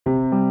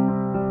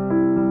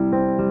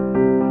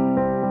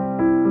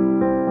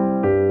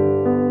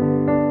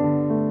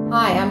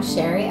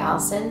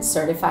Allison,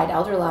 Certified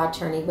Elder Law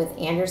Attorney with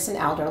Anderson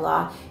Elder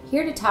Law,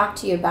 here to talk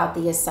to you about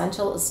the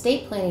essential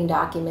estate planning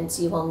documents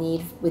you will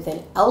need with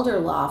an elder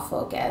law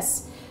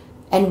focus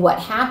and what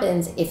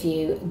happens if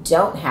you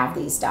don't have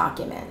these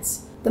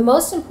documents. The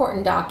most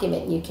important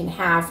document you can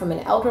have from an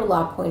elder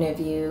law point of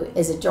view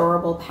is a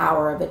durable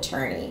power of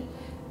attorney.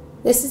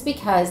 This is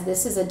because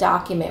this is a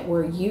document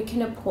where you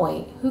can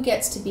appoint who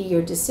gets to be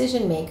your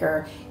decision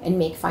maker and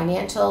make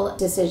financial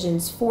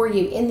decisions for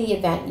you in the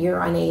event you're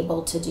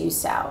unable to do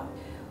so.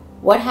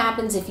 What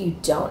happens if you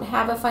don't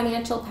have a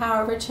financial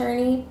power of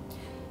attorney?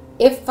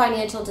 If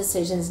financial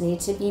decisions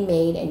need to be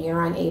made and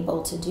you're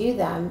unable to do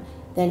them,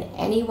 then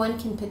anyone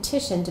can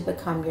petition to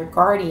become your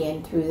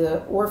guardian through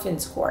the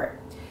orphans court.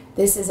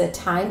 This is a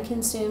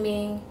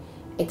time-consuming,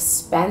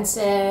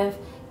 expensive,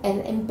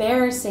 and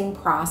embarrassing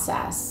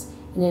process.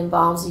 It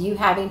involves you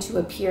having to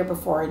appear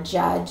before a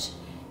judge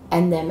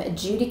and them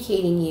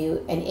adjudicating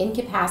you an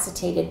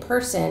incapacitated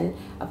person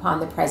upon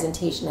the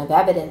presentation of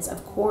evidence,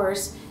 of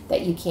course,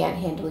 that you can't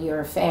handle your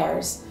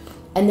affairs.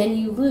 And then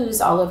you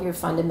lose all of your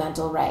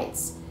fundamental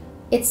rights.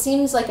 It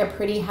seems like a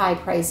pretty high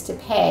price to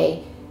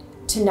pay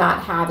to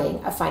not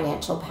having a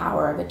financial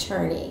power of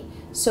attorney.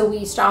 So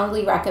we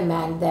strongly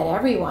recommend that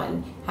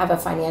everyone have a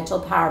financial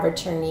power of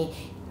attorney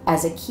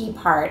as a key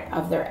part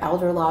of their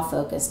elder law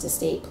focused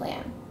estate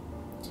plan.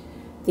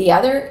 The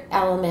other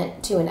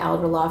element to an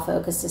elder law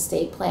focused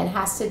estate plan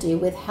has to do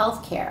with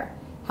healthcare.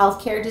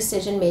 Healthcare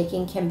decision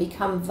making can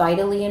become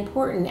vitally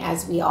important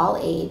as we all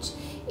age.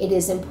 It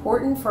is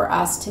important for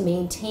us to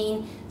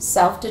maintain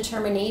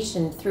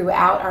self-determination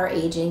throughout our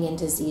aging and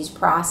disease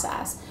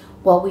process.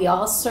 While we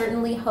all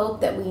certainly hope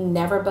that we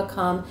never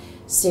become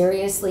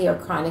seriously or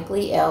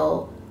chronically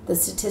ill, the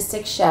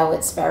statistics show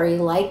it's very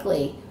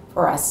likely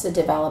for us to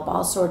develop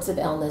all sorts of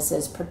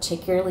illnesses,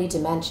 particularly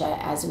dementia,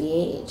 as we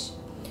age.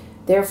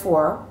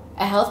 Therefore,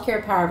 a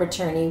healthcare power of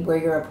attorney where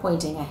you're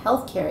appointing a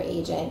healthcare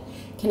agent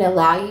can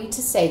allow you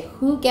to say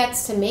who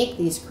gets to make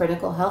these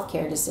critical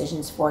healthcare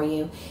decisions for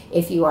you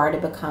if you are to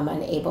become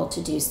unable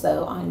to do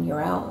so on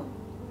your own.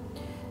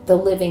 The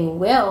living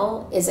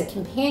will is a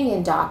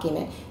companion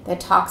document that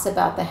talks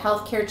about the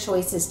healthcare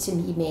choices to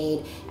be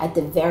made at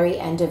the very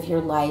end of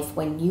your life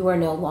when you are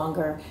no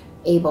longer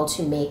able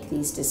to make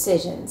these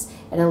decisions.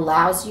 It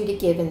allows you to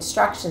give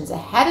instructions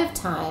ahead of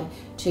time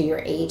to your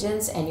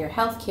agents and your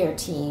healthcare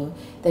team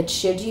that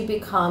should you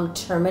become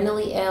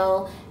terminally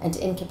ill and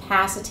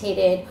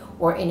incapacitated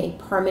or in a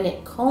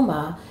permanent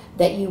coma,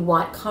 that you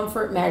want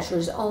comfort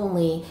measures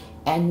only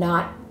and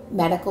not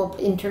medical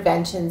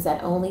interventions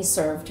that only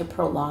serve to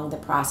prolong the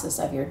process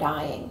of your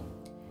dying.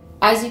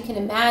 As you can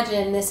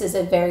imagine, this is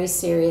a very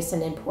serious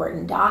and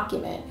important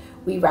document.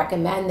 We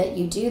recommend that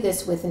you do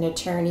this with an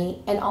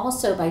attorney and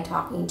also by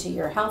talking to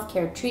your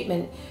healthcare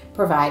treatment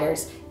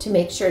providers to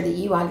make sure that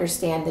you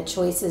understand the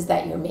choices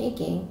that you're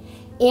making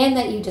and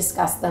that you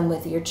discuss them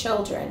with your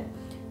children.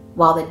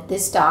 While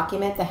this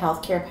document, the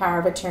healthcare power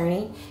of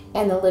attorney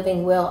and the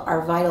living will,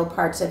 are vital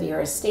parts of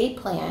your estate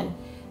plan,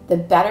 the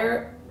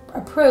better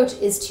approach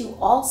is to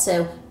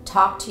also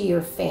talk to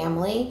your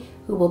family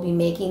who will be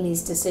making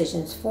these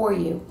decisions for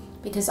you.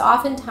 Because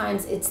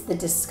oftentimes it's the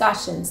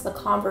discussions, the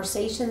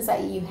conversations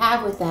that you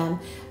have with them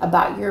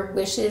about your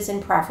wishes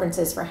and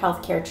preferences for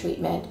healthcare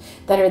treatment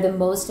that are the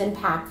most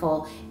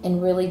impactful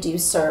and really do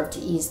serve to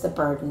ease the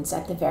burdens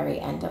at the very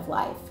end of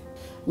life.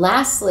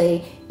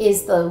 Lastly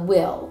is the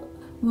will.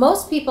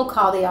 Most people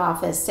call the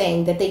office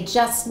saying that they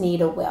just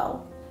need a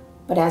will.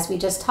 But as we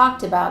just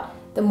talked about,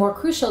 the more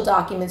crucial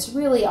documents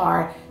really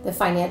are the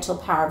financial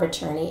power of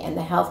attorney and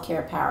the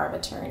healthcare power of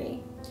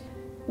attorney.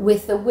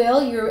 With the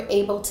will, you're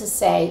able to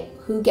say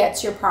who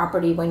gets your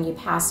property when you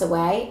pass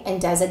away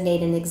and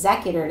designate an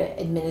executor to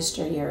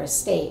administer your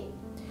estate.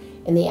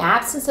 In the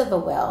absence of a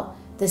will,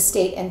 the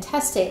state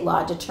intestate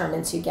law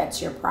determines who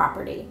gets your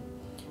property.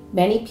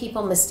 Many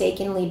people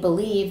mistakenly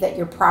believe that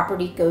your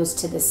property goes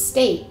to the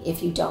state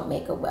if you don't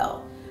make a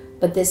will,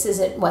 but this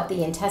isn't what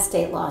the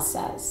intestate law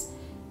says.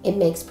 It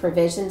makes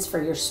provisions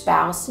for your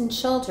spouse and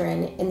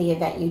children in the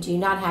event you do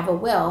not have a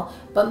will,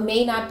 but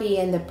may not be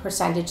in the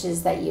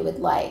percentages that you would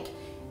like.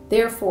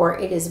 Therefore,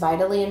 it is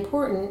vitally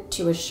important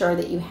to assure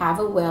that you have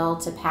a will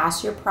to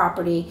pass your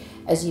property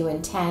as you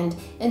intend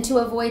and to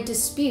avoid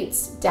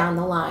disputes down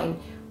the line.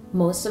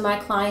 Most of my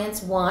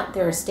clients want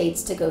their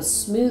estates to go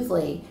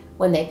smoothly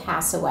when they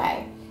pass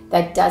away.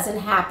 That doesn't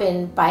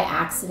happen by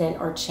accident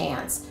or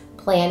chance.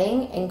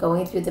 Planning and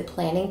going through the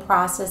planning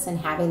process and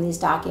having these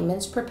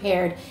documents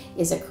prepared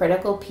is a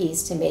critical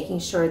piece to making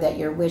sure that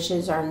your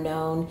wishes are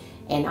known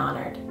and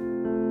honored.